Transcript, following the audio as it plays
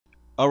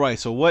All right,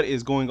 so what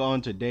is going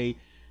on today,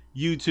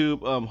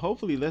 YouTube?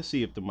 Hopefully, let's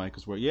see if the mic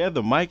is working. Yeah,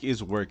 the mic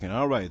is working.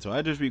 All right, so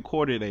I just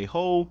recorded a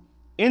whole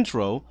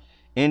intro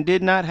and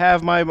did not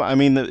have my. I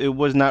mean, it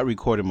was not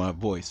recording my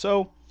voice.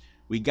 So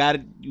we got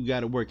it. You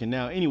got it working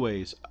now.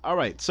 Anyways, all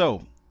right.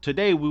 So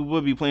today we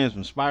will be playing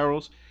some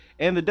spirals,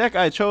 and the deck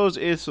I chose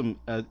is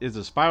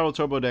a spiral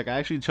turbo deck. I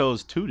actually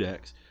chose two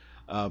decks.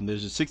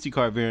 There's a 60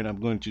 card variant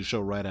I'm going to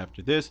show right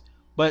after this,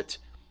 but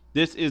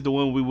this is the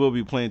one we will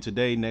be playing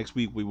today. Next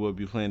week we will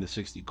be playing the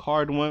 60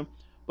 card one.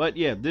 But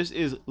yeah, this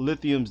is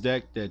Lithium's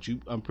deck that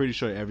I'm pretty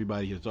sure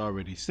everybody has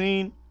already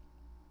seen.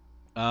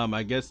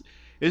 I guess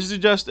this is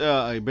just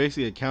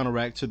basically a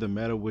counteract to the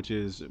meta, which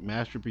is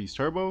Masterpiece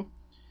Turbo.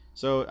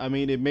 So I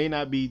mean, it may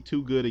not be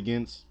too good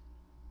against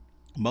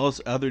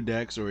most other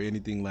decks or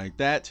anything like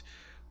that,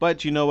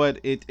 but you know what?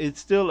 It's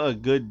still a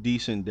good,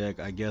 decent deck,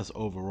 I guess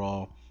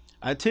overall.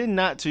 I tend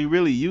not to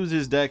really use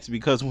his decks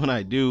because when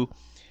I do,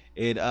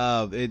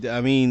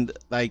 I mean,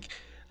 like,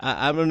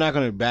 I'm not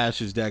gonna bash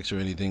his decks or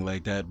anything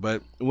like that,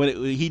 but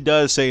he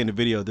does say in the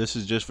video this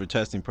is just for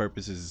testing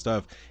purposes and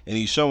stuff, and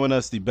he's showing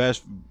us the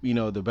best,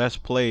 the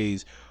best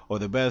plays or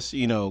the best,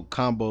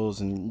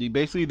 combos and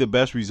basically the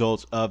best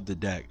results of the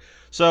deck.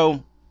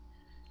 So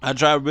I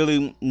try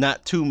really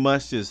not too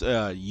much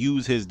to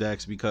use his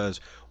decks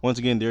because once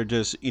again they're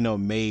just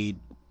made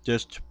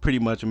just to pretty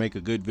much make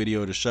a good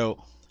video to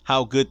show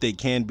how good they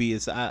can be.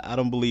 I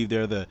don't believe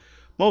they're the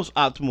most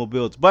optimal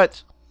builds,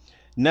 but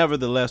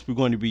nevertheless we're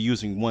going to be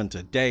using one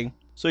today.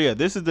 So yeah,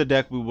 this is the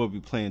deck we will be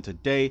playing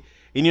today,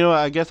 and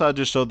I guess I'll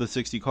just show the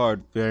 60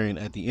 card variant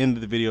at the end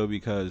of the video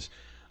because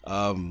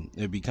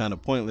it'd be kind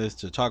of pointless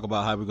to talk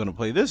about how we're going to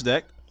play this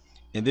deck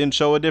and then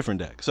show a different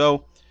deck.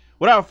 So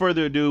without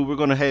further ado, we're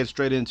going to head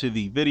straight into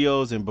the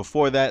videos, and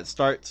before that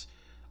starts,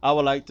 I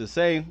would like to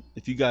say,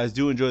 if you guys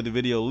do enjoy the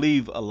video,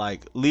 leave a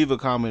like, leave a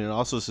comment, and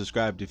also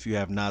subscribe if you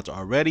have not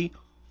already.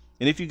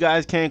 And if you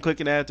guys can click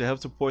an ad to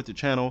help support the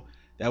channel,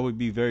 that would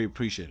be very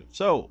appreciative.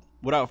 So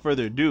without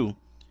further ado,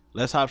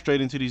 let's hop straight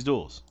into these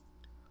duels.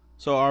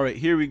 So all right,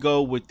 here we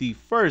go with the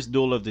first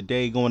duel of the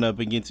day, going up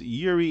against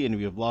Yuri, and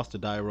we have lost to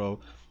Dyro.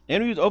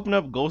 And we've opened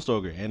up Ghost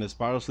Ogre and a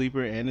Spiral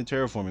Sleeper and a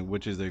Terraforming,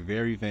 which is a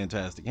very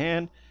fantastic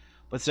hand.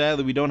 But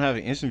sadly, we don't have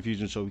an instant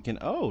fusion, so we can.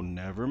 Oh,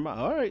 never mind.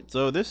 All right,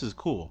 so this is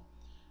cool.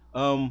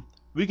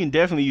 We can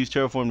definitely use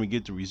Terraform to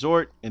get the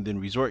Resort, and then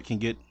Resort can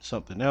get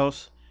something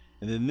else.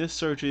 And then this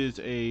searches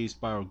a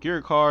Spiral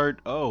Gear card.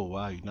 Oh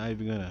wow, you're not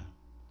even gonna.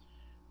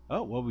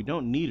 Oh well, we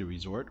don't need a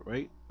Resort,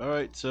 right? All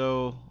right,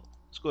 so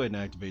let's go ahead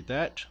and activate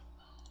that.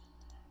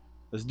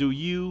 Let's do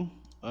you.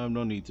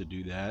 No need to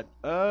do that.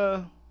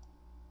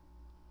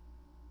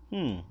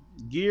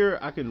 Gear.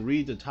 I can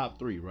read the top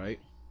three, right?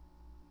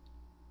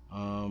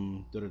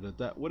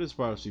 What does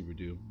Spiral Sleeper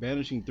do?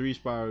 Banishing 3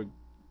 Spiral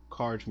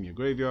cards from your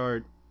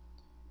graveyard,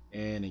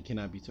 and it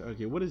cannot be.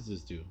 Okay, what does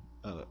this do?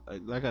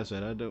 Like I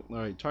said, I don't. All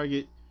right,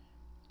 target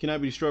cannot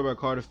be destroyed by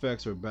card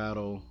effects or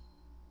battle.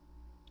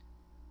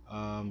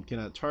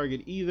 Cannot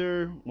target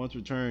either. Once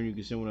returned, you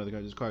can send one other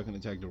card. This card can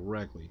attack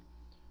directly.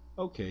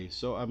 Okay,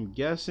 so I'm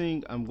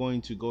guessing I'm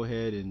going to go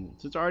ahead and,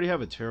 since I already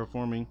have a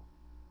terraforming,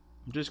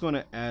 I'm just going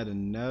to add a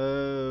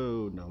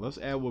no. Let's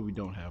add what we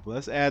don't have.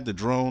 Let's add the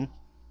drone.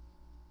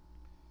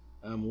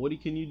 What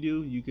can you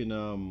do? You can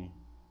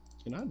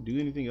I do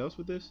anything else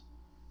with this?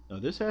 Now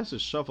this has to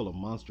shuffle a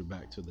monster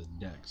back to the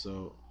deck,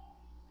 so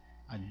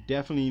I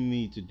definitely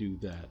need to do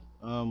that.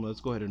 Let's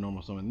go ahead and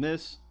normal summon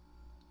this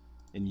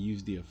and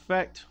use the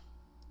effect.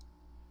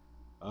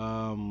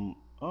 Oh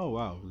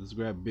wow, let's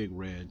grab Big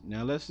Red.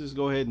 Now let's just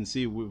go ahead and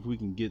see if we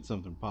can get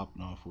something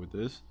popping off with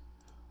this.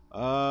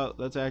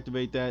 Let's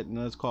activate that and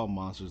let's call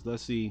monsters.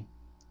 Let's see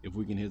if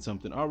we can hit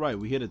something. All right,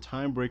 we hit a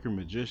Time Breaker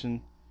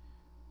Magician.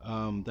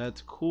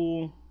 That's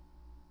cool.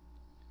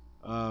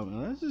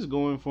 And let's just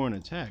go in for an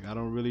attack. I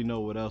don't really know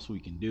what else we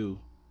can do.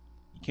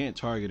 You can't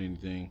target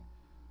anything.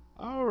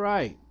 All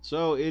right,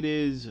 so it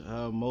is it's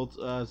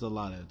a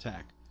lot of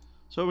attack.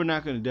 So we're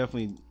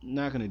definitely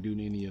not gonna do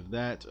any of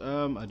that.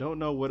 I don't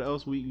know what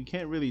else we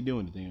can't really do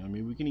anything. I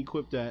mean, we can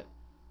equip that,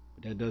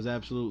 but that does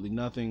absolutely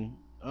nothing.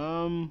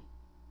 And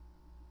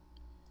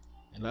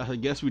I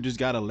guess we just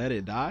gotta let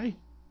it die.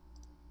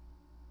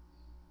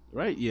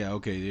 Right? Yeah,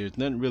 okay, there's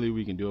nothing really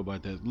we can do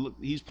about that. Look,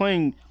 he's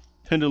playing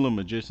Pendulum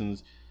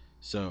Magicians,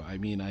 so I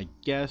mean, I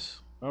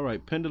guess. All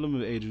right, Pendulum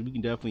of Ages, we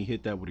can definitely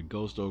hit that with a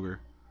Ghost Ogre.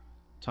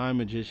 Time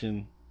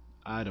Magician,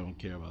 I don't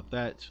care about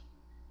that.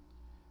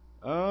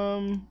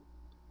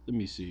 Let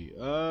me see.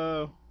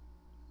 Target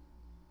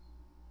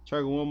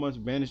one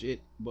must banish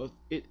both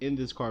it and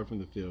this card from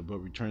the field, but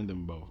return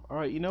them both. All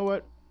right, you know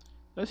what?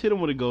 Let's hit him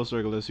with a Ghost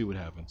Ogre. Let's see what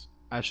happens.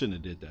 I shouldn't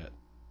have did that.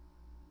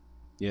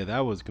 Yeah,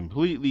 that was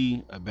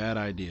completely a bad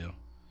idea.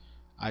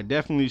 I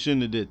definitely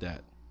shouldn't have did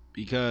that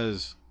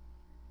because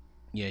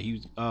yeah, he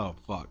was. Oh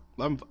fuck,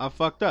 I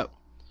fucked up.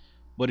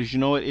 But as you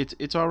know what,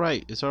 it's all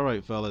right. It's all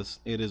right, fellas.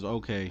 It is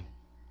okay.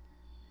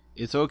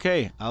 It's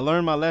okay. I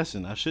learned my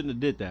lesson. I shouldn't have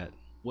did that.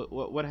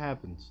 What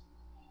happens?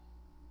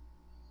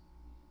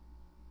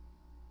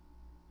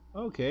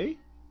 Okay,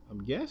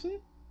 I'm guessing.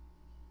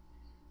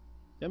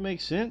 That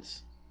makes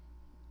sense.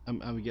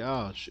 Oh,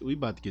 we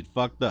about to get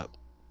fucked up.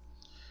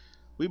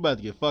 We about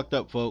to get fucked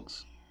up,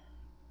 folks.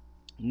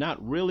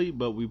 Not really,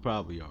 but we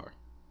probably are.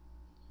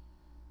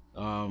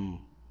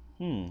 Um,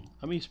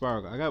 How many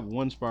Spyral? I got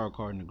one Spyral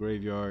card in the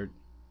graveyard.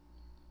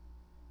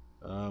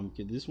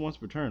 This once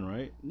per turn,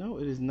 right? No,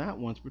 it is not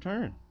once per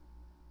turn.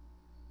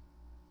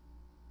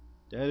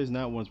 That is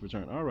not once per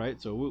turn. All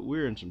right, so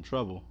we're in some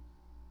trouble.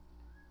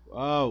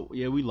 Oh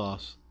yeah, we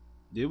lost.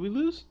 Did we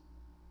lose?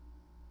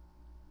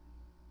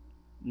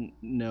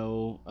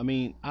 No. I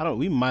mean, I don't.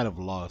 We might have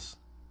lost,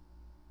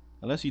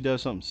 unless he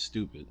does something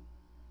stupid.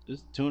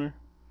 This tuner.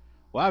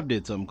 Well, I've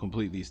did something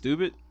completely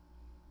stupid.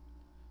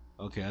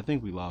 Okay, I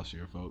think we lost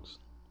here, folks.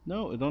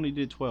 No, it only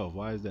did 12.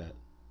 Why is that?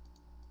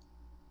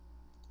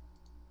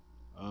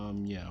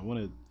 Yeah, I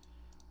wanted.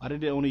 Why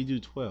did it only do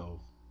 12?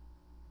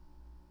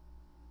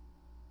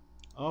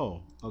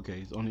 Oh, okay.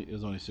 It's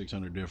only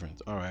 600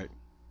 difference. All right.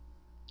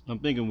 I'm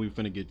thinking we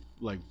finna get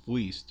like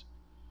fleeced.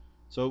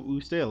 So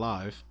we stay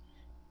alive,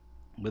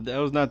 but that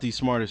was not the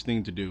smartest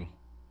thing to do.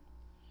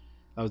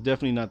 That was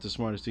definitely not the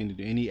smartest thing to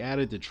do. And he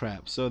added the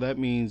trap, so that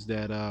means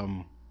that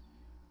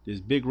this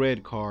big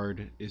red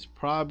card is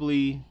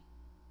probably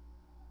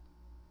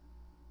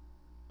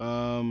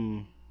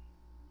um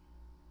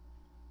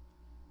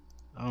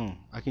oh,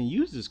 I can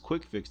use this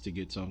quick fix to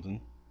get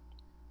something.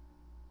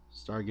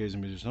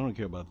 Stargazing Magician. I don't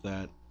care about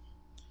that.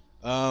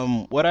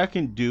 What I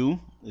can do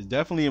is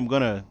definitely I'm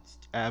gonna.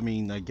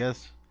 I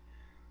guess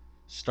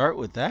start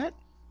with that.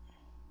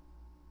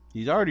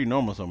 He's already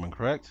normal summon,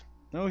 correct?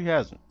 No, he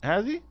hasn't.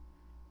 Has he?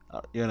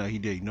 Yeah, no, he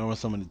did. Normal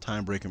summon the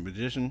time breaking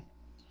magician.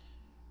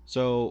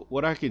 So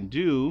what I can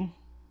do?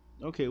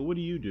 Okay, what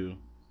do? You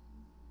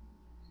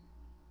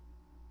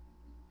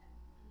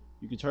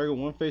can target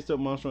one face-up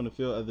monster on the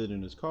field other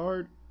than his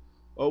card,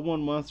 or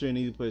one monster in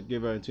either place.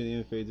 Give out until the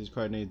end phase. This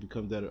card name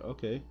becomes that.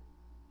 Okay.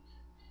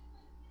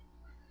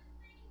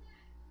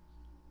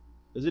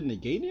 Does it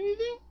negate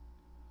anything?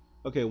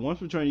 Okay, once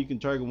per turn, you can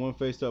target one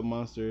face-up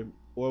monster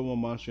or one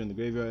monster in the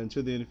graveyard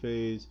until the end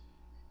phase.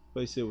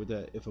 Place it with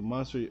that. If a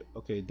monster,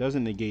 okay, it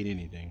doesn't negate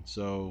anything.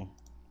 So,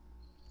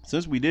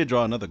 since we did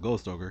draw another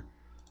Ghost Ogre,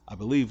 I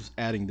believe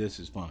adding this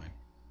is fine.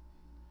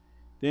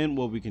 Then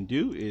what we can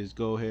do is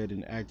go ahead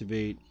and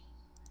activate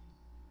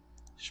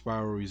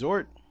Spyral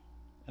Resort,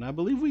 and I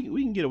believe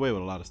we can get away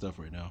with a lot of stuff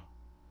right now.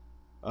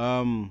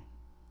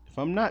 If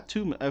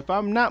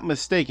I'm not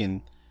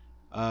mistaken,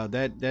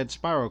 that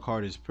Spyral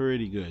card is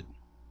pretty good.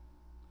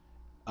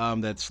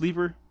 That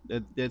sleeper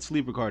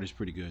card is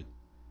pretty good.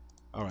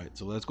 All right,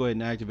 so let's go ahead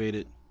and activate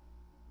it.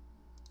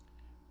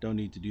 Don't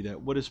need to do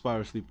that. What does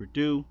Spyral Sleeper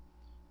do?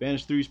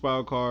 Banish 3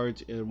 Spyral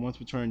cards, and once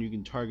per turn you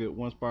can target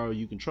one Spyral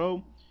you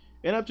control,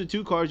 and up to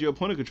 2 cards your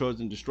opponent controls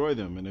and destroy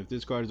them. And if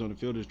this card is on the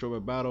field,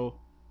 destroyed by battle.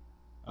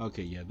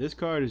 Okay, yeah, this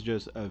card is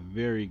just a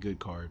very good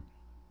card.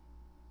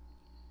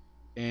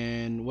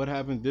 And what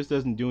happens? This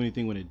doesn't do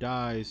anything when it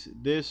dies.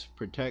 This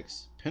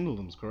protects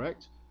pendulums,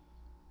 correct?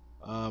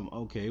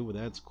 Okay, well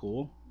that's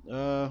cool.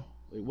 Wait,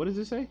 what does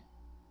it say?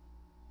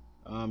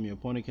 Your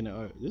opponent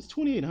can. This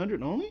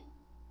 2,800 only?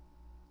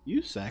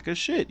 You sack of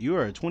shit. You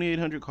are a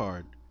 2,800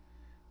 card.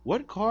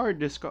 What card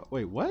discard?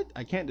 Wait, what?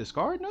 I can't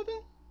discard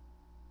nothing?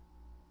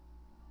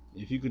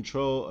 If you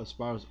control a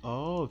Spyral.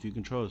 Oh, if you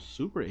control a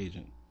super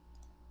agent.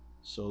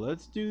 So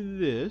let's do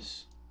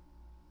this.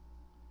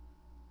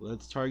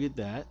 Let's target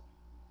that.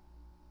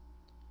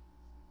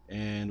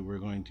 And we're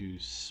going to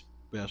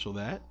special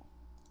that.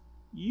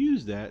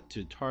 Use that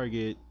to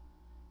target,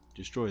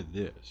 destroy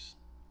this.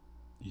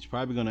 He's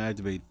probably going to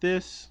activate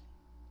this.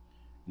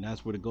 And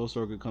that's where the Ghost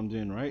Ogre comes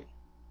in, right?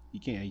 He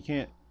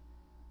can't.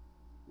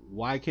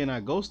 Why can't I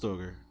Ghost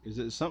Ogre? Is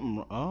it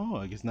something? Oh,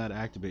 like it's not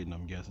activating,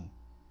 I'm guessing.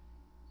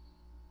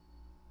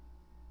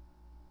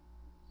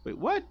 Wait,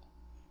 what?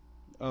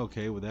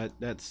 Okay, well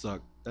that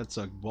sucked. That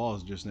sucked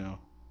balls just now.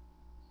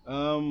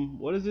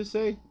 What does this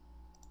say?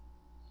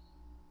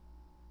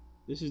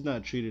 This is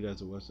not treated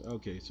as a Western.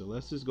 Okay, so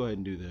let's just go ahead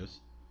and do this.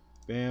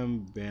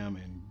 Bam, bam,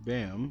 and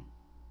bam.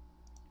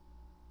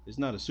 It's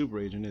not a super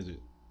agent, is it?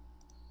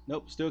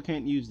 Nope, still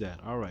can't use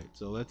that. Alright,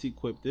 so let's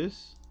equip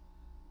this.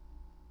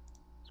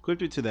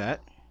 Equip it to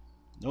that.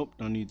 Nope,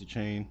 don't need the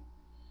chain.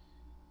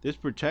 This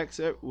protects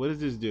it. What does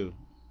this do?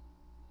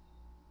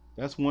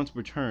 That's once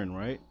per turn,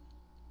 right?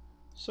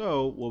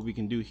 So what we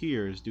can do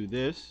here is do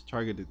this,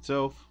 target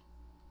itself,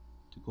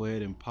 to go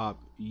ahead and pop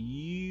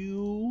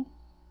you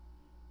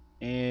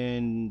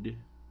and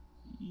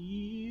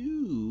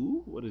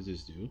you. What does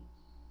this do?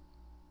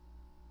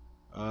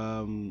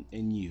 And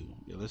you.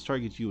 Yeah, let's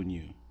target you and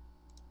you.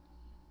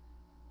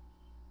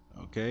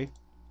 Okay.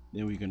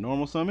 Then we can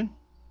normal summon.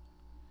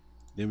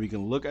 Then we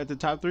can look at the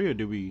top 3, or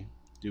do we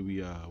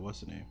what's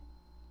the name?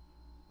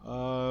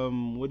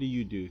 What do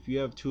you do? If you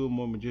have 2 or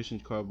more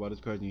magician's card by this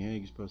card in your hand,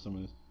 you can spell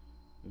summon this.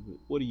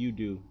 What do you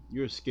do?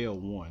 You're a scale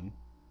 1.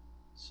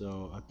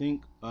 So I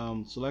think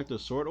select a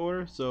sort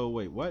order. So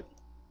wait, what?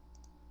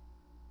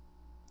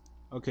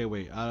 Okay,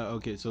 wait.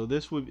 Okay, so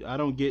this would, I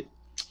don't get,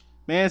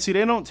 man, see,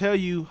 they don't tell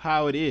you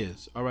how it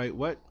is. All right,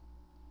 what?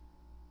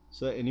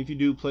 So, and if you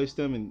do, place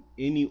them in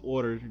any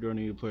order during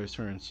the player's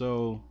turn.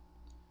 So,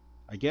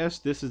 I guess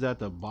this is at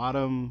the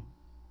bottom,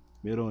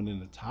 middle, and then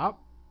the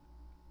top.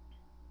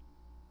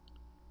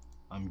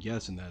 I'm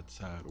guessing that's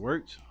how it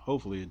worked.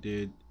 Hopefully it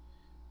did.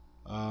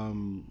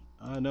 No,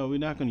 we're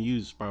not going to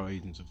use Spyral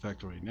Agent's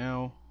effect right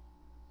now.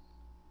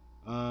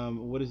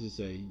 What does it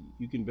say?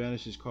 You can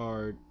banish this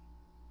card,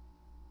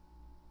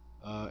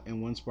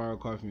 and one Spyral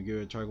card from your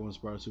graveyard. Target one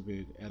Spyral super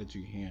added to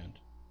your hand.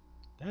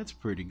 That's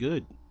pretty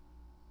good.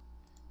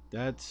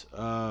 That's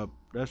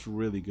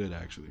really good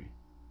actually.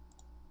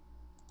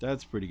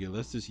 That's pretty good.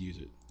 Let's just use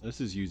it. Let's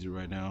just use it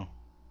right now.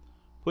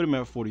 Put him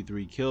at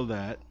 43. Kill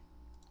that.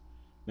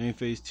 Main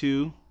phase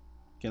 2.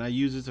 Can I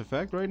use this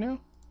effect right now?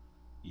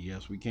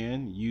 Yes, we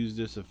can. Use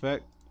this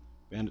effect.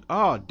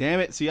 Oh, damn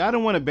it. See, I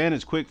don't want to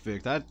banish quick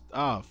fix.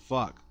 Oh,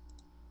 fuck.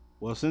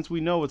 Well, since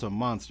we know it's a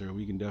monster,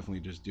 we can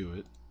definitely just do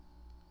it.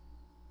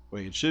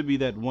 Wait, it should be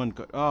that one.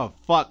 Oh,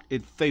 fuck.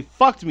 They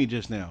fucked me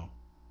just now.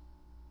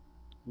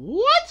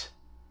 What?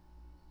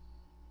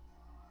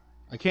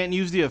 I can't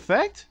use the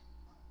effect?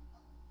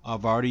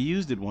 I've already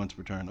used it once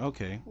per turn.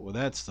 Okay, well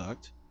that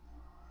sucked.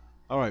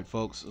 Alright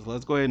folks, so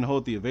let's go ahead and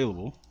hold the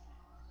available.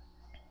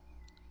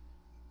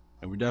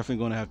 And we're definitely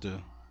going to have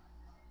to...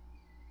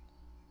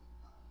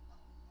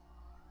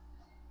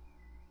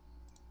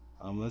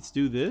 let's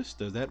do this.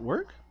 Does that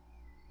work?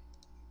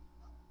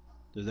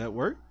 Does that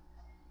work?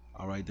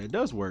 Alright, that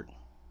does work.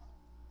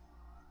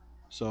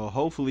 So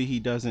hopefully he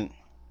doesn't...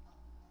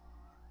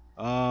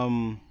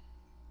 Yeah,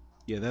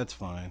 that's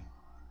fine.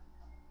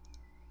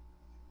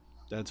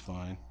 That's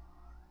fine.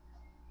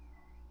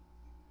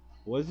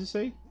 What does it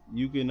say?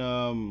 You can,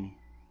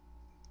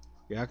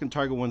 yeah, I can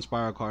target one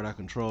Spyral card I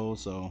control,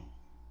 so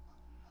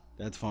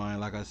that's fine.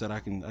 Like I said, I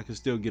can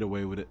still get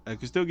away with it. I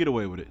can still get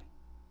away with it.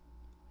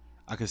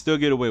 I can still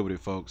get away with it,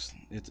 folks.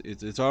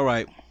 It's all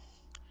right.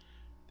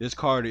 This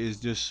card is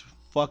just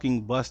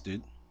fucking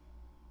busted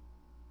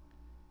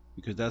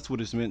because that's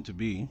what it's meant to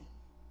be.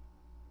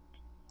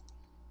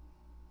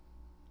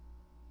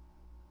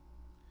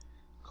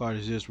 Card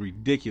is just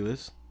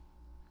ridiculous.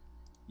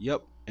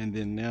 Yep. And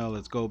then now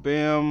let's go.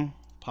 Bam.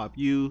 Pop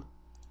you,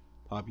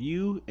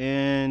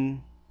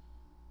 and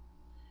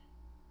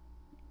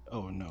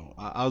oh no,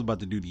 I was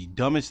about to do the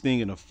dumbest thing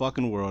in the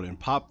fucking world and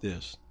pop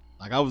this.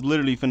 Like I was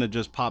literally finna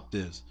just pop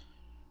this.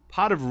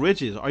 Pot of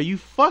Riches. Are you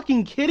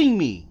fucking kidding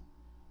me?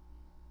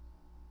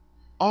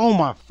 Oh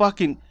my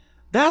fucking,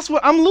 that's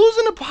what I'm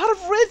losing, a Pot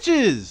of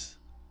Riches.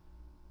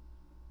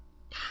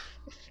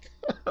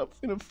 I'm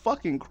finna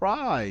fucking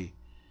cry.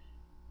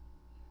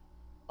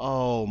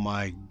 Oh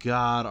my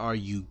god, are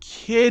you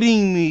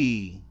kidding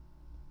me?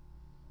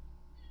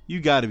 You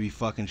gotta be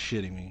fucking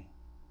shitting me.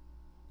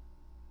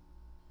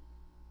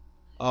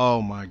 Oh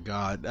my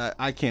god,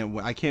 I can't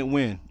win. I can't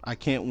win. I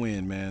can't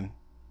win, man.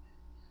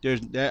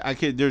 There's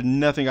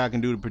nothing I can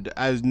do to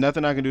there's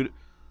nothing I can do.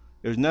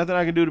 There's nothing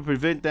I can do to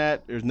prevent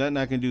that. There's nothing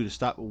I can do to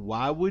stop.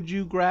 Why would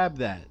you grab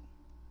that?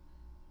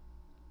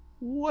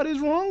 What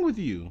is wrong with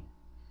you?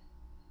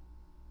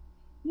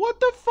 What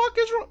the fuck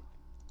is wrong?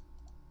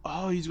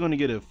 Oh, he's gonna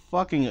get a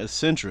fucking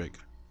eccentric.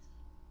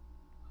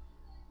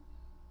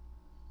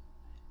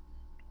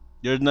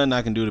 There's nothing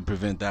I can do to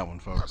prevent that one,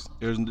 folks.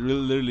 There's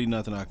literally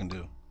nothing I can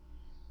do.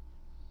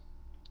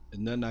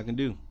 There's nothing I can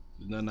do.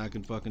 There's nothing I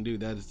can fucking do.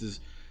 That is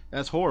just,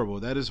 that's horrible.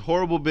 That is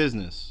horrible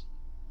business.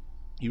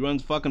 He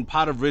runs fucking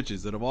Pot of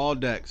Riches. Out of all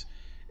decks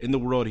in the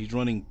world, he's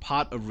running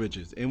Pot of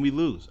Riches, and we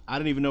lose. I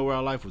didn't even know where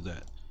our life was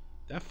at.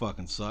 That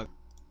fucking sucked.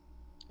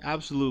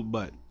 Absolute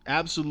butt.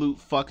 Absolute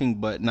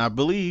fucking butt. And I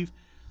believe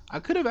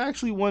I could have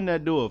actually won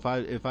that duel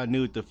if I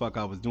knew what the fuck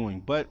I was doing.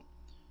 But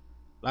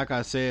like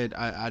I said,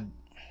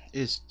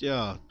 it's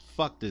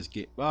fuck this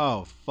game.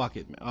 Oh fuck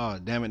it, man. Oh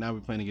damn it. Now we're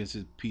playing against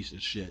this piece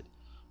of shit.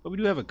 But we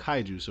do have a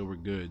kaiju, so we're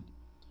good.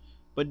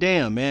 But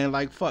damn, man,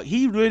 like fuck,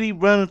 he really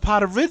run a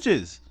Pot of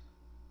Riches.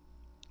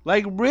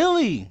 Like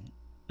really?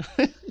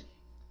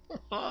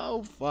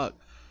 Oh fuck,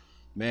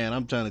 man!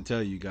 I'm trying to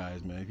tell you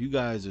guys, man. If you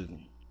guys have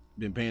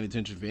been paying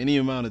attention for any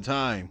amount of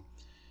time,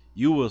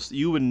 you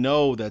would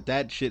know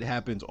that shit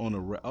happens on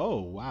a.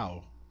 Oh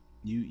wow,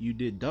 you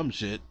did dumb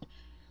shit.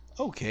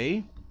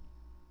 Okay.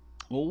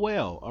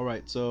 Well. All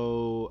right.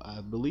 So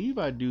I believe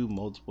I do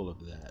multiple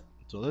of that.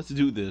 So let's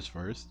do this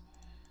first.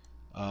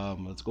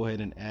 Let's go ahead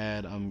and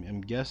add.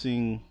 I'm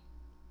guessing.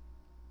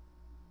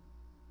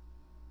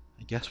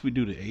 I guess we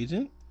do the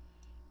agent.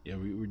 Yeah,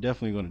 we're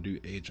definitely going to do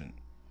agent.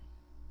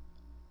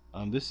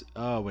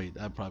 Oh wait,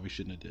 I probably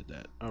shouldn't have did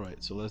that. All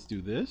right, so let's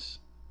do this.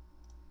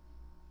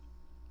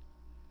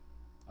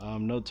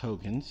 No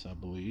tokens, I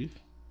believe.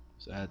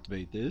 Let's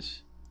activate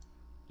this.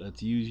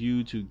 Let's use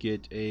you to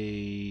get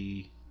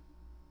a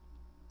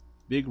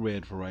big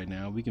red for right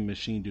now. We can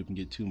machine dupe and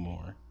get 2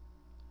 more.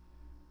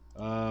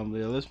 Yeah,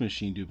 let's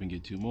machine dupe and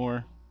get 2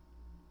 more.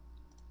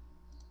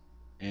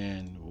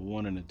 And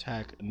one in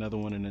attack, another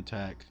one in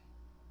attack.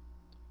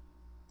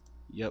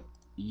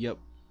 Yep.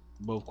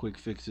 Both quick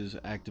fixes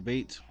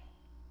activate.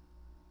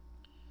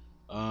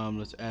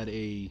 Let's add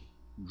a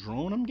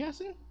drone, I'm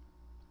guessing.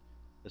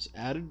 Let's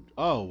add it.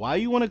 Oh, why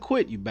you want to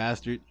quit, you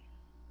bastard?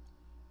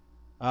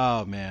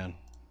 Oh man.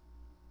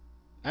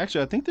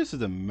 Actually, I think this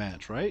is a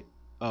match, right?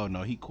 Oh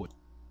no, he quit.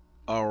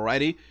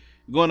 Alrighty,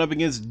 going up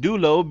against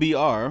Dulo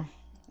BR.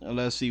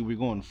 Let's see, we're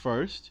going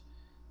first.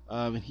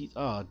 And he's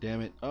oh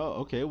damn it.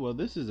 Oh okay, well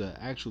this is a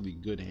actually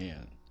good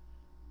hand.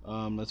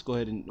 Let's go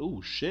ahead and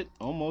oh shit,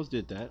 almost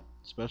did that.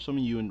 Special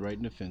summon you in right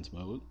in defense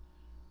mode.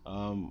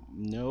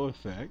 No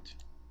effect.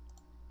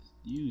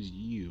 Use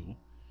you.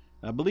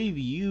 I believe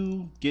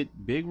you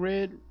get big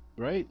red,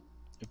 right?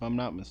 If I'm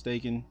not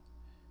mistaken.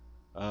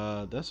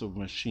 That's a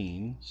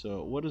machine.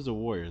 So what is a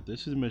warrior?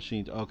 This is a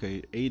machine.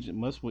 Okay, agent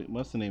must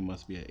the name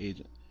must be an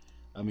agent.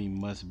 I mean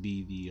must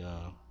be the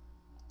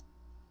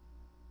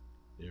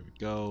there we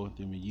go.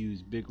 Then we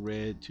use big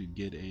red to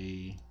get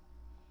a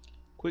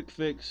quick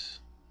fix.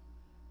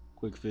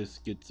 Quick fix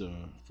gets a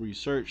free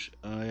search,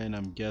 and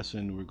I'm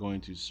guessing we're going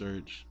to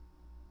search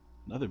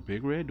another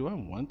big red. Do I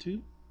want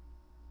to?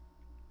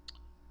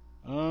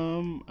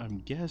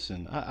 I'm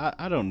guessing.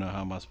 I don't know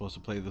how am I supposed to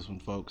play this one,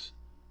 folks.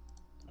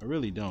 I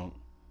really don't.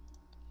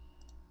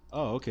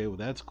 Oh, okay. Well,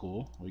 that's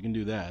cool. We can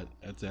do that.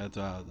 That's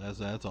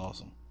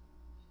awesome.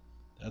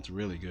 That's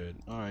really good.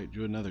 All right,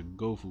 do another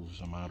Gofu for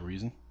some odd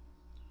reason.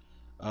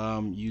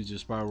 Use your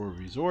Spyral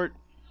Resort.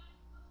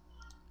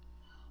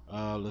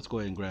 Let's go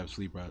ahead and grab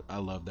Sleeper. I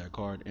love that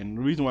card, and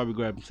the reason why we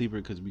grab Sleeper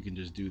because we can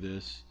just do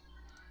this.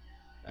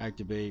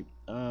 Activate.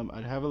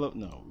 I'd have a look.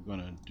 No, we're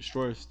gonna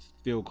destroy a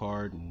field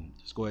card and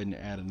just go ahead and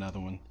add another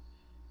one.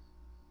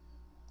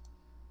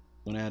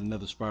 Gonna add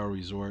another Spyral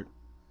Resort,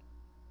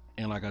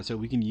 and like I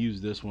said, we can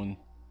use this one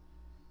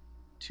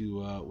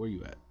to where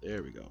you at?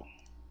 There we go.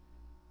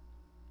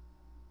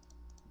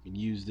 We can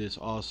use this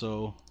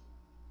also.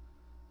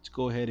 Let's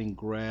go ahead and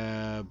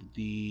grab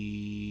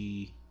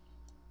the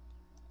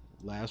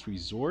last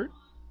resort.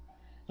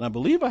 And I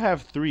believe I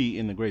have 3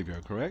 in the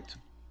graveyard, correct?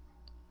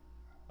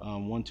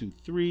 1, 2,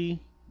 3.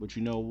 But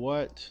you know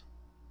what?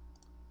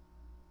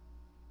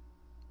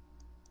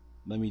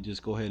 Let me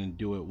just go ahead and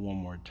do it one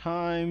more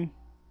time.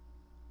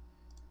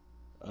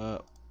 Oh,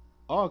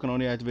 I can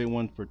only activate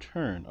 1 per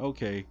turn.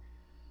 Okay.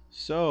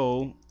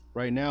 So,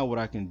 right now what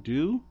I can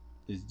do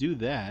is do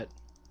that.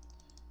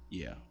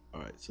 Yeah.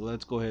 Alright, so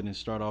let's go ahead and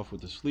start off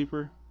with the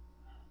sleeper.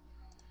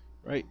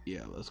 Right?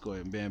 Yeah, let's go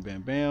ahead and bam,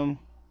 bam, bam.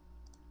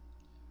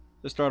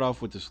 Let's start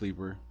off with the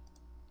sleeper.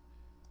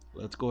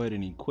 Let's go ahead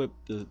and equip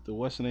the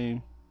what's the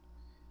name.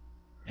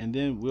 And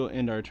then we'll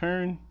end our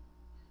turn.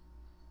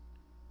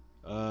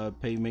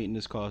 Pay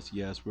maintenance costs,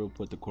 yes. We'll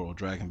put the Coral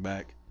Dragon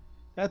back.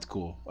 That's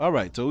cool.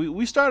 Alright, so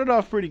we started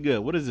off pretty good.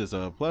 What is this?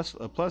 A plus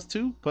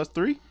 2? Plus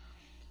 3?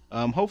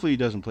 Hopefully he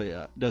doesn't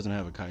have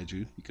a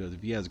kaiju, because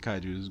if he has a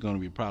kaiju, it's gonna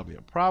be probably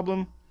a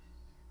problem.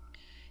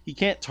 He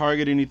can't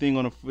target anything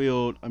on the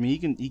field. I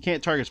mean he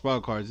can't target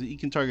spell cards. He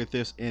can target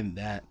this and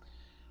that.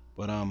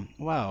 But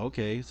wow,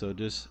 okay, so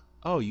just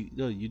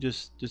you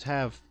just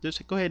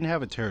go ahead and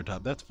have a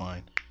Terratop. That's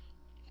fine.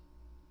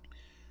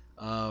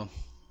 But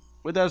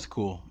that's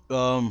cool.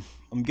 I'm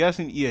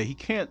guessing yeah, he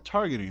can't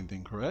target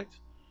anything, correct?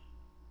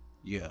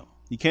 Yeah.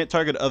 He can't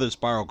target other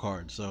Spyral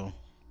cards, so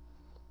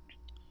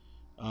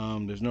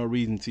there's no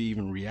reason to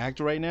even react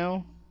right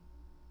now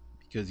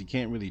because he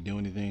can't really do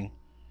anything.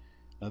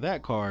 Now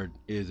that card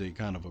is a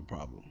kind of a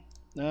problem.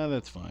 Nah,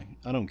 that's fine.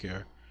 I don't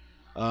care.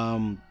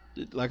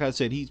 Like I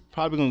said, he's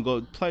probably gonna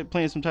go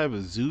playing some type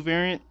of zoo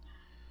variant.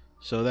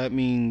 So that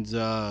means,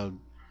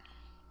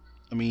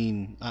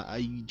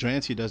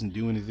 Drancia doesn't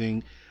do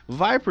anything.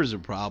 Viper's a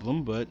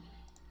problem, but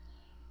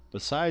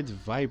besides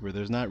Viper,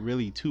 there's not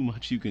really too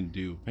much you can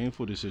do.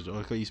 Painful decision.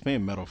 Okay, he's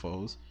playing Metal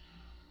Foes.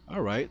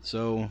 All right,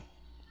 so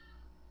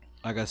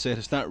like I said,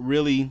 it's not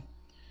really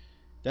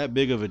that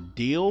big of a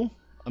deal.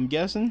 I'm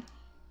guessing.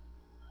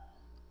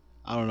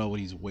 I don't know what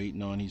he's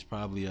waiting on. He's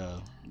probably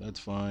that's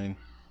fine.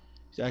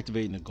 He's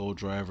activating the Gold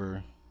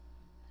Driver.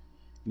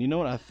 And you know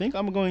what? I think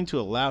I'm going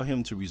to allow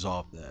him to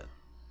resolve that.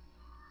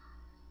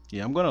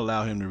 Yeah, I'm going to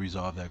allow him to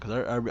resolve that because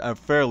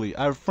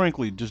I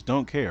frankly just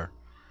don't care.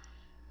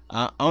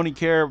 I only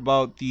care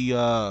about the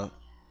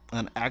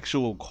an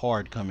actual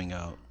card coming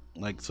out,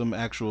 like some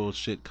actual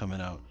shit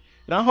coming out.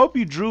 And I hope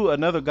you drew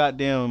another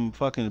goddamn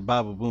fucking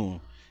Baba Boom,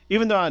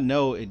 even though I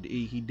know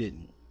he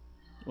didn't.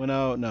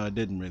 Well, no, it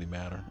didn't really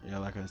matter. Yeah,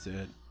 like I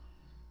said,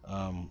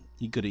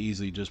 he could have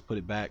easily just put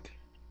it back,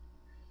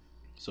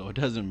 so it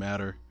doesn't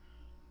matter.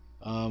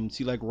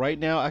 See, like right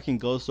now I can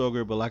Ghost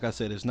Ogre, but like I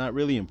said, it's not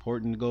really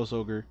important to Ghost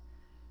Ogre.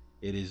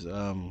 It is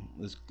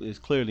it's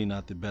clearly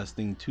not the best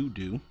thing to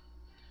do.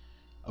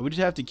 We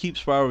just have to keep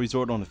Spyral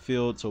Resort on the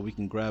field so we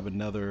can grab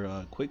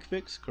another quick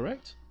fix,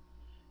 correct?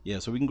 Yeah,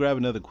 so we can grab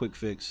another quick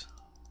fix,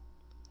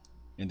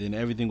 and then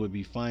everything would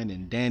be fine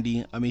and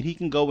dandy. I mean, he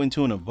can go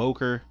into an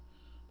Invoker.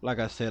 Like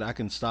I said, I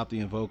can stop the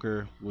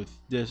Invoker with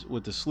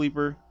the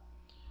sleeper.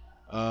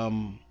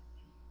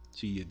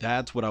 See,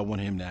 that's what I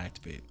want him to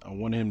activate. I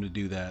want him to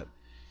do that.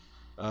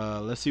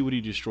 Let's see what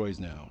he destroys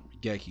now.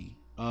 Geki.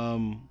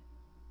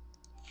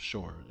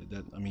 Sure.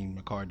 I mean,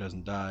 my card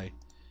doesn't die.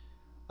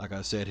 Like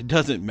I said, it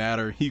doesn't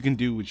matter. You can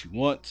do what you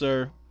want,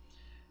 sir.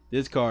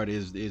 This card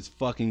is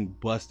fucking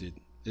busted.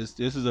 This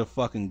is a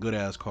fucking good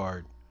ass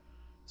card.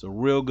 It's a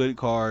real good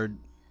card.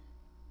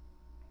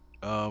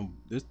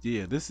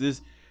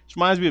 This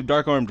reminds me of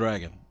Dark Arm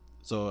Dragon.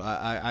 So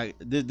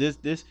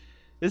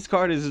this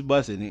card is just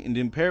busted, and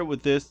then pair it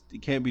with this,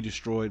 it can't be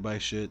destroyed by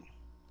shit.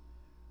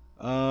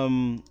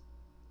 Um,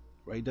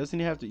 right? Doesn't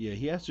he have to? Yeah,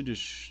 he has to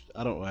just.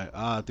 I don't.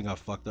 I think I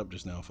fucked up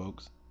just now,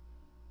 folks.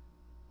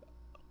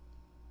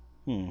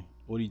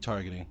 What are you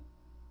targeting?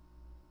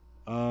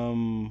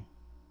 Um,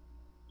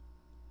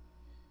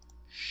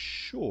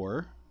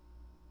 sure.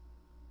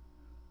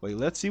 Wait,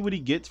 let's see what he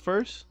gets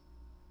first,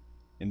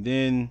 and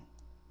then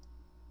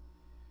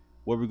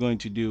what we're going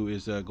to do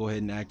is go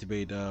ahead and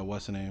activate.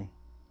 What's the name?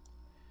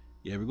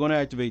 Yeah, we're going to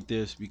activate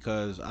this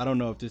because I don't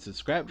know if this is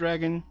Scrap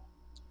Dragon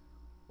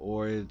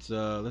or it's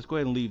let's go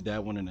ahead and leave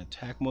that one in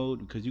attack mode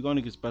because you're going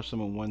to get special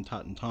summon one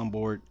Totten Tom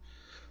board.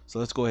 So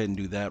let's go ahead and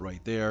do that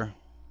right there.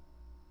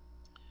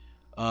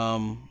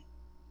 Um,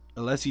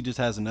 unless he just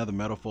has another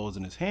Metal Foes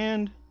in his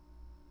hand,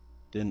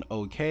 then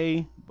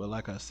okay. But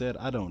like I said,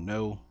 I don't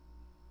know.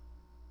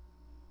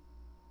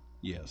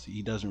 Yes,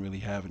 he doesn't really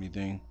have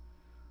anything.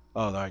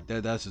 Oh, all right,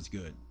 that's just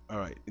good. All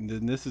right, and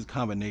then this is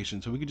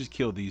combination, so we could just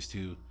kill these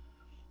two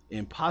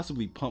and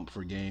possibly pump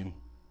for game.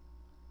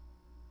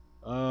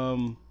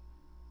 Um,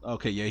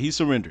 okay, yeah, he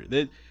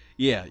surrendered.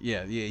 Yeah.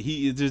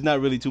 He there's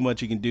not really too much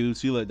he can do.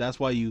 See, like that's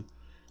why you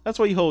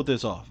hold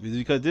this off, is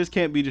because this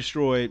can't be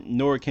destroyed,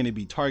 nor can it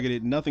be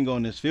targeted. Nothing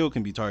on this field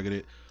can be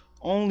targeted.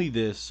 Only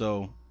this.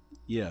 So,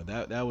 yeah,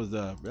 that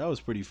was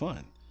pretty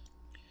fun.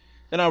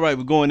 And all right,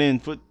 we're going in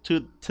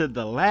to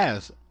the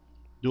last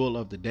duel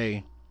of the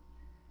day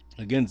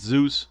against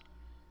Zeus.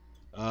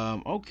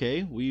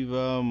 Okay, we've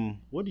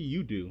what do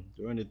you do?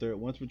 During the third,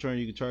 once per turn,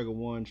 you can target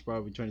one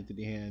Spyral, return it to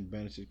the hand,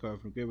 banish the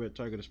card from graveyard,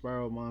 target a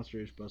Spyral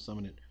monster, spell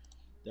summon it.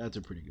 That's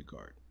a pretty good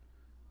card.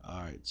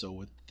 Alright, so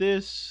with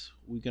this,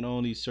 we can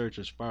only search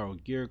a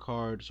Spyral gear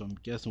card, so I'm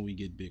guessing we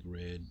get Big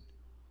Red.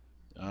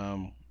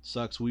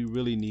 Sucks, we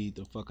really need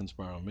the fucking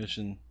Spyral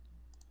mission.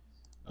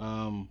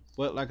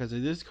 But like I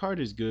said, this card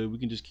is good. We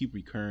can just keep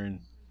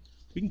recurring.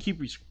 We can keep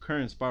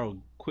recurring Spyral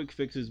quick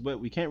fixes, but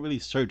we can't really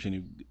search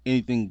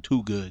anything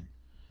too good.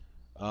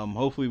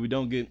 Hopefully we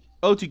don't get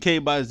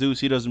OTK by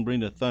Zeus. He doesn't bring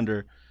the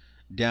thunder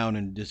down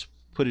and just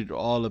put it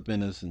all up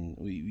in us, and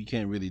we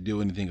can't really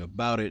do anything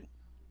about it.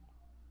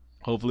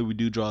 Hopefully we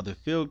do draw the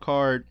field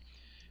card,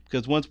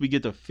 because once we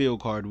get the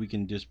field card, we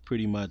can just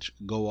pretty much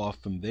go off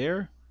from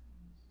there.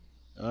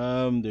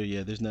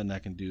 There's nothing I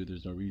can do.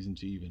 There's no reason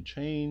to even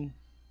chain.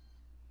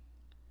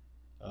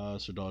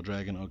 Serdal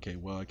Dragon. Okay,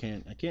 well I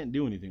can't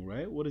do anything,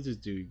 right? What does this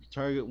do?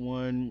 Target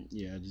one.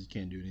 Yeah, I just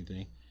can't do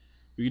anything.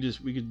 We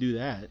could do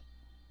that.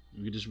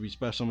 We could just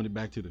re-special summon it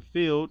back to the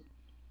field.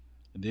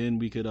 And then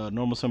we could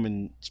normal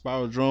summon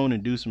Spyral Drone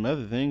and do some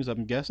other things,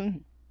 I'm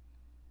guessing.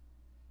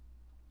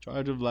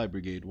 Charge of Light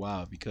Brigade.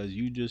 Wow, because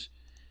you just...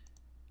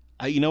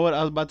 you know what? I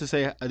was about to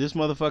say, this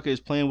motherfucker is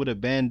playing with a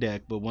band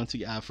deck, but once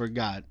again, I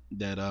forgot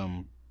that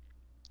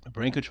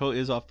Brain Control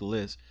is off the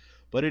list.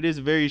 But it is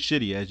very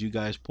shitty, as you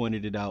guys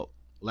pointed it out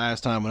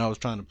last time when I was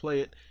trying to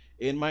play it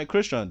in my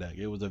Christian deck.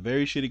 It was a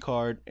very shitty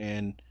card,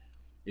 and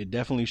it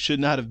definitely should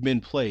not have been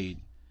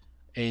played.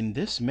 And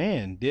this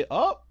man did...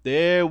 Oh,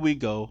 there we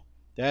go.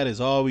 That is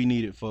all we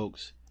needed,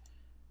 folks.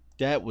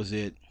 That was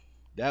it.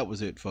 That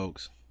was it,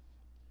 folks.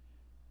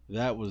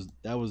 That was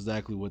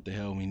exactly what the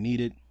hell we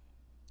needed.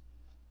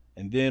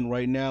 And then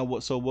right now,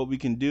 what we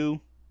can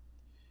do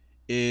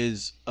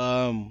is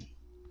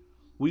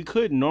we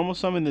could normal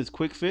summon this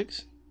quick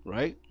fix,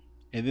 right?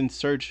 And then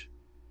search.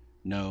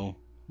 No,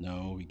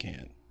 we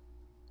can't.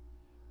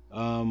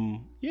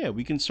 Yeah,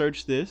 we can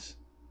search this.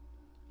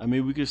 I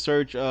mean, we could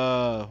search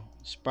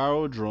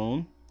Spyral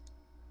Drone.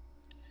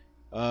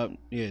 Yeah,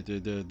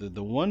 the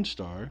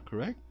 1-star,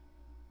 correct?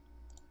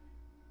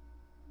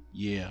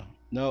 Yeah.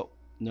 No,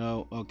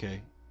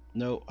 okay.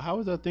 No, how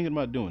was I thinking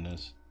about doing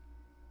this?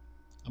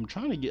 I'm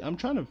trying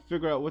to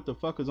figure out what the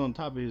fuck is on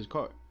top of his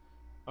card.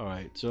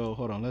 Alright, so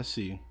hold on, let's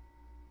see.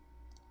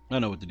 I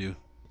know what to do.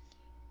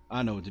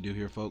 I know what to do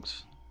here,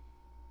 folks.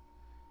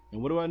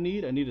 And what do I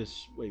need? I need a...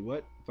 Wait,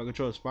 what? If I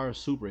control a Spyral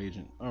Super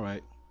Agent.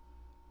 Alright.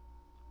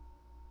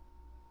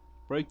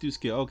 Breakthrough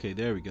skill. Okay,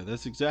 there we go.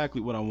 That's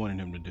exactly what I wanted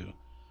him to do.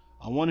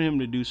 I wanted him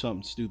to do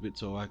something stupid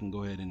so I can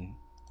go ahead and...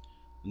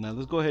 Now,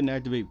 let's go ahead and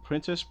activate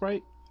Princess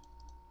Sprite.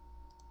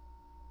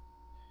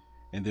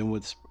 And then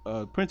with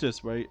Princess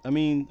Sprite, I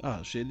mean...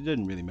 Oh, shit, it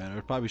doesn't really matter.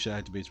 I probably should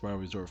activate Spyral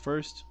Resort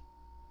first.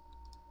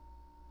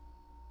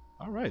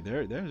 Alright,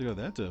 there we go.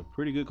 That's a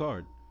pretty good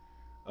card.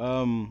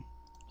 So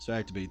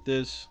activate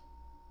this.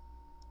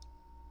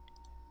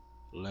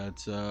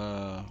 Let's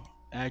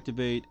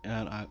activate,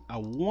 and I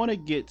want to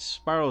get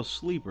Spyral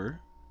Sleeper,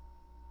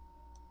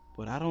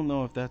 but I don't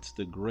know if that's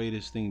the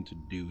greatest thing to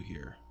do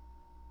here.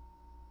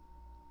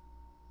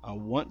 I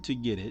want to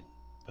get it,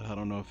 but I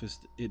don't know if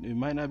it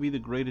might not be the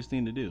greatest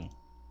thing to do.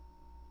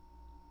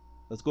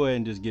 Let's go ahead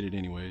and just get it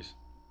anyways.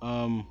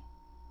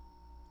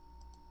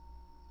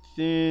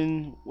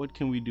 Then what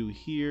can we do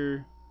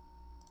here?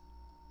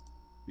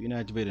 We can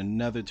activate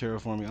another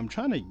terraforming. I'm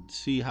trying to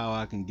see how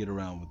I can get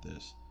around with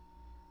this.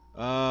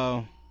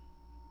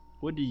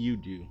 What do?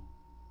 You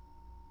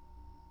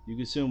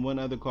can send one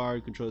other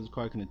card. Control this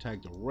card can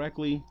attack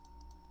directly.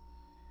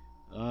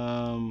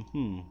 I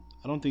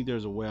don't think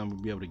there's a way I'm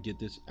gonna be able to get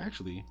this.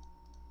 Actually,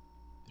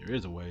 there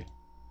is a way.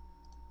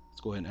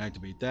 Let's go ahead and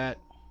activate that.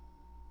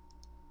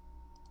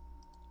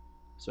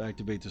 So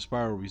activate the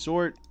Spyral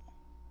Resort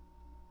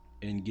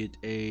and get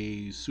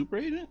a super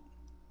agent.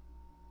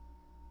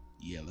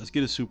 Yeah, let's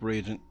get a super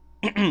agent.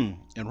 And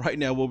right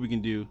now what we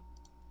can do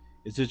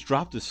is just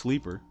drop the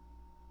sleeper.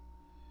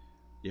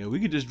 Yeah, we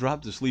could just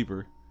drop the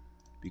sleeper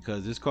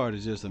because this card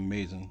is just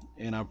amazing.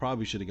 And I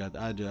probably should have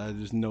got I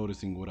just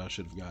noticing what I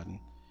should have gotten.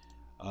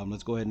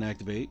 Let's go ahead and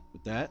activate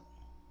with that.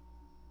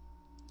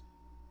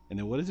 And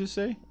then what does it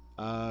say?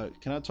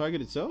 Can I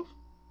target itself?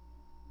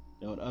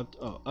 No,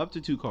 up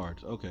to 2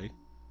 cards. Okay.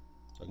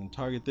 So I can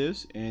target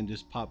this and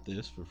just pop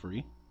this for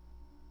free.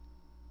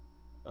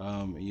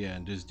 Yeah,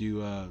 and just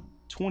do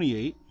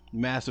 28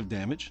 massive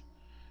damage.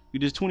 We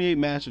just 28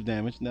 massive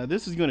damage. Now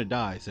this is gonna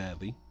die,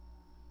 sadly.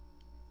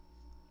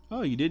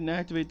 Oh, you didn't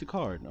activate the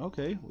card.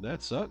 Okay, well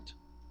that sucked.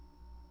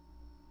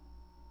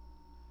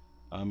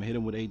 Hit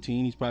him with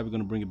 18. He's probably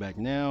gonna bring it back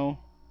now.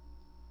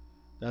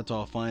 That's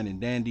all fine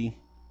and dandy.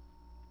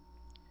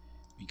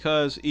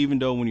 Because even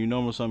though when you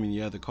normal summon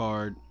the other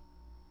card,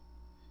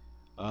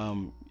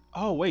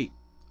 oh wait,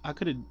 I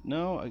could have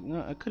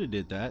I could have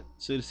did that.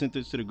 So I sent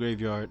this to the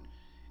graveyard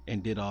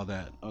and did all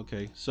that.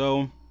 Okay,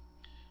 so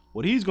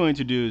what he's going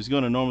to do is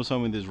going to normal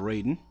summon this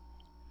Raiden.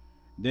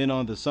 Then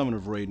on the summon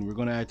of Raiden, we're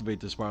going to activate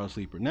the Spyral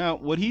Sleeper. Now,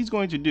 what he's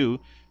going to do,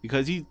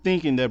 because he's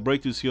thinking that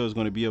breakthrough skill is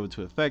going to be able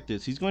to affect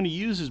this, he's going to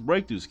use his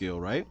breakthrough skill,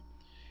 right?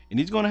 And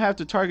he's going to have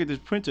to target this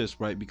princess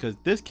sprite because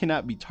this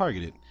cannot be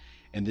targeted.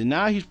 And then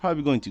now he's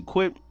probably going to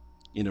quit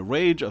in a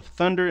rage of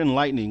thunder and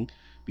lightning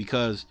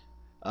because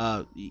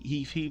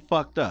he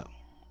fucked up.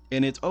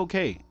 And it's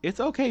okay. It's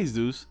okay,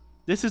 Zeus.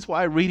 This is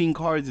why reading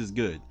cards is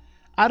good.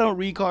 I don't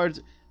read cards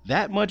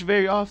that much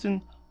very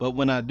often, but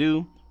when I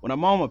do, when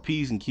I'm on my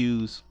P's and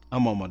Q's,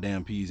 I'm on my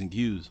damn P's and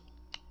Q's.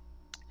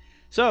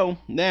 So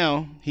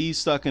now he's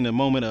stuck in the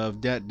moment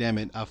of that, damn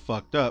it, I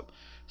fucked up.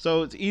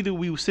 So it's either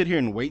we sit here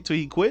and wait till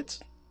he quits,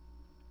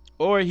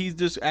 or he's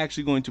just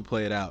actually going to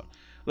play it out.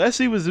 Let's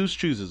see what Zeus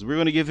chooses. We're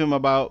going to give him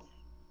about,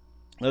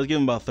 let's give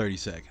him about 30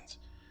 seconds.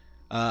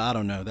 I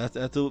don't know.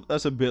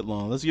 That's a bit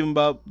long. Let's give him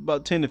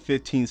about 10 to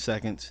 15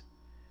 seconds.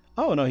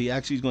 Oh no, he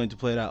actually is going to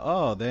play it out.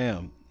 Oh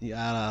damn.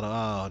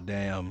 Oh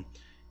damn.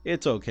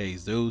 It's okay,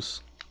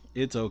 Zeus.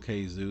 It's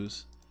okay,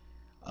 Zeus.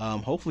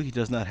 Hopefully he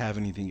does not have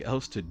anything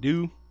else to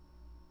do,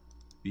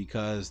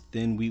 because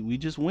then we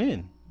just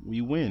win.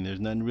 We win. There's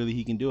nothing really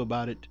he can do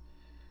about it.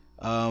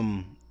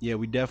 Yeah,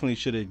 we definitely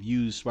should have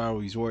used Spyral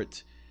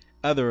Resort's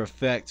other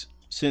effect.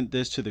 Sent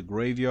this to the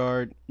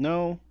graveyard.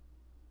 No.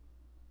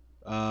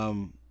 I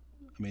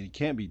mean, it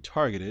can't be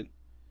targeted.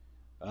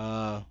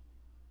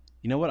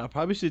 You know what? I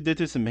probably should have did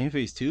this in main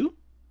phase too.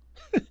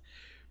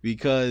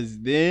 Because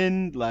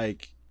then,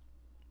 like,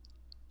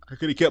 I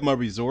could have kept my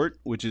resort,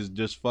 which is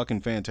just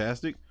fucking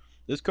fantastic.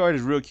 This card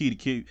is real key to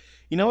keep.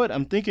 You know what?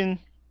 I'm thinking.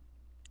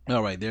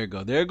 All right, there you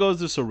go. There goes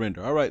the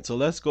surrender. All right, so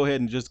let's go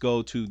ahead and just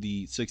go to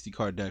the 60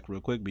 card deck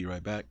real quick. Be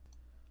right back.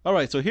 All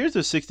right, so here's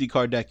the 60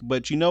 card deck.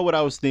 But you know what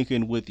I was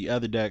thinking with the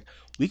other deck?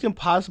 We can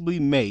possibly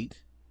make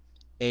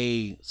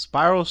a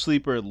Spyral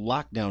Sleeper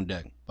lockdown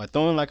deck by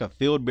throwing like a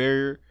field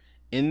barrier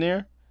in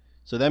there.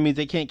 So that means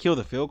they can't kill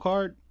the field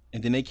card,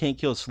 and then they can't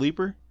kill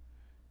Sleeper.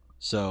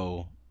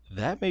 So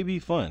that may be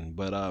fun.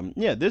 But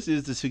yeah, this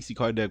is the 60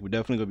 card deck. We're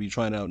definitely going to be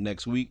trying out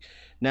next week.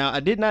 Now, I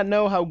did not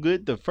know how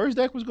good the first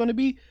deck was going to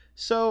be,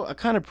 so I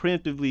kind of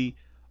preemptively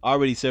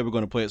already said we're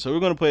going to play it. So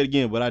we're going to play it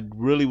again, but I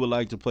really would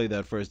like to play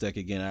that first deck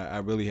again. I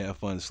really have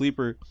fun.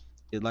 Sleeper,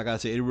 like I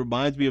said, it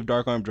reminds me of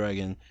Dark Arm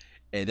Dragon,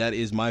 and that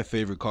is my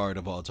favorite card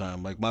of all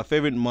time. Like, my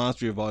favorite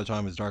monster of all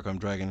time is Dark Arm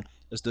Dragon.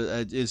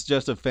 It's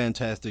just a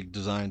fantastic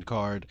designed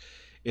card.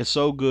 It's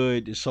so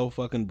good. It's so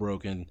fucking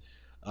broken.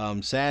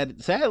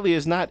 Sadly,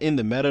 it's not in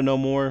the meta no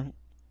more.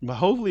 But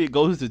hopefully it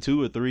goes to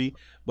 2 or 3.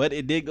 But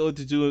it did go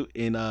to 2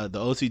 in the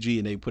OCG,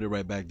 and they put it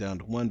right back down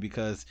to 1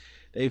 because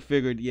they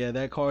figured, yeah,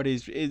 that card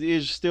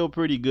is still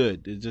pretty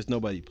good. It's just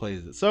nobody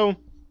plays it. So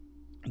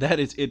that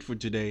is it for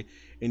today.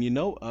 And you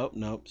know, oh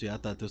no, see, I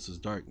thought this was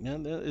dark. Now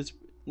it's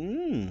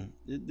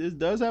it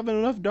does have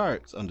enough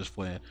darks. I'm just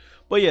playing.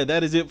 But yeah,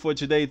 that is it for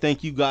today.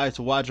 Thank you guys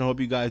for watching. I hope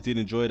you guys did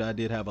enjoy it. I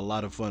did have a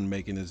lot of fun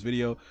making this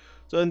video.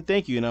 So and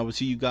thank you, and I will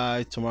see you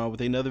guys tomorrow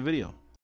with another video.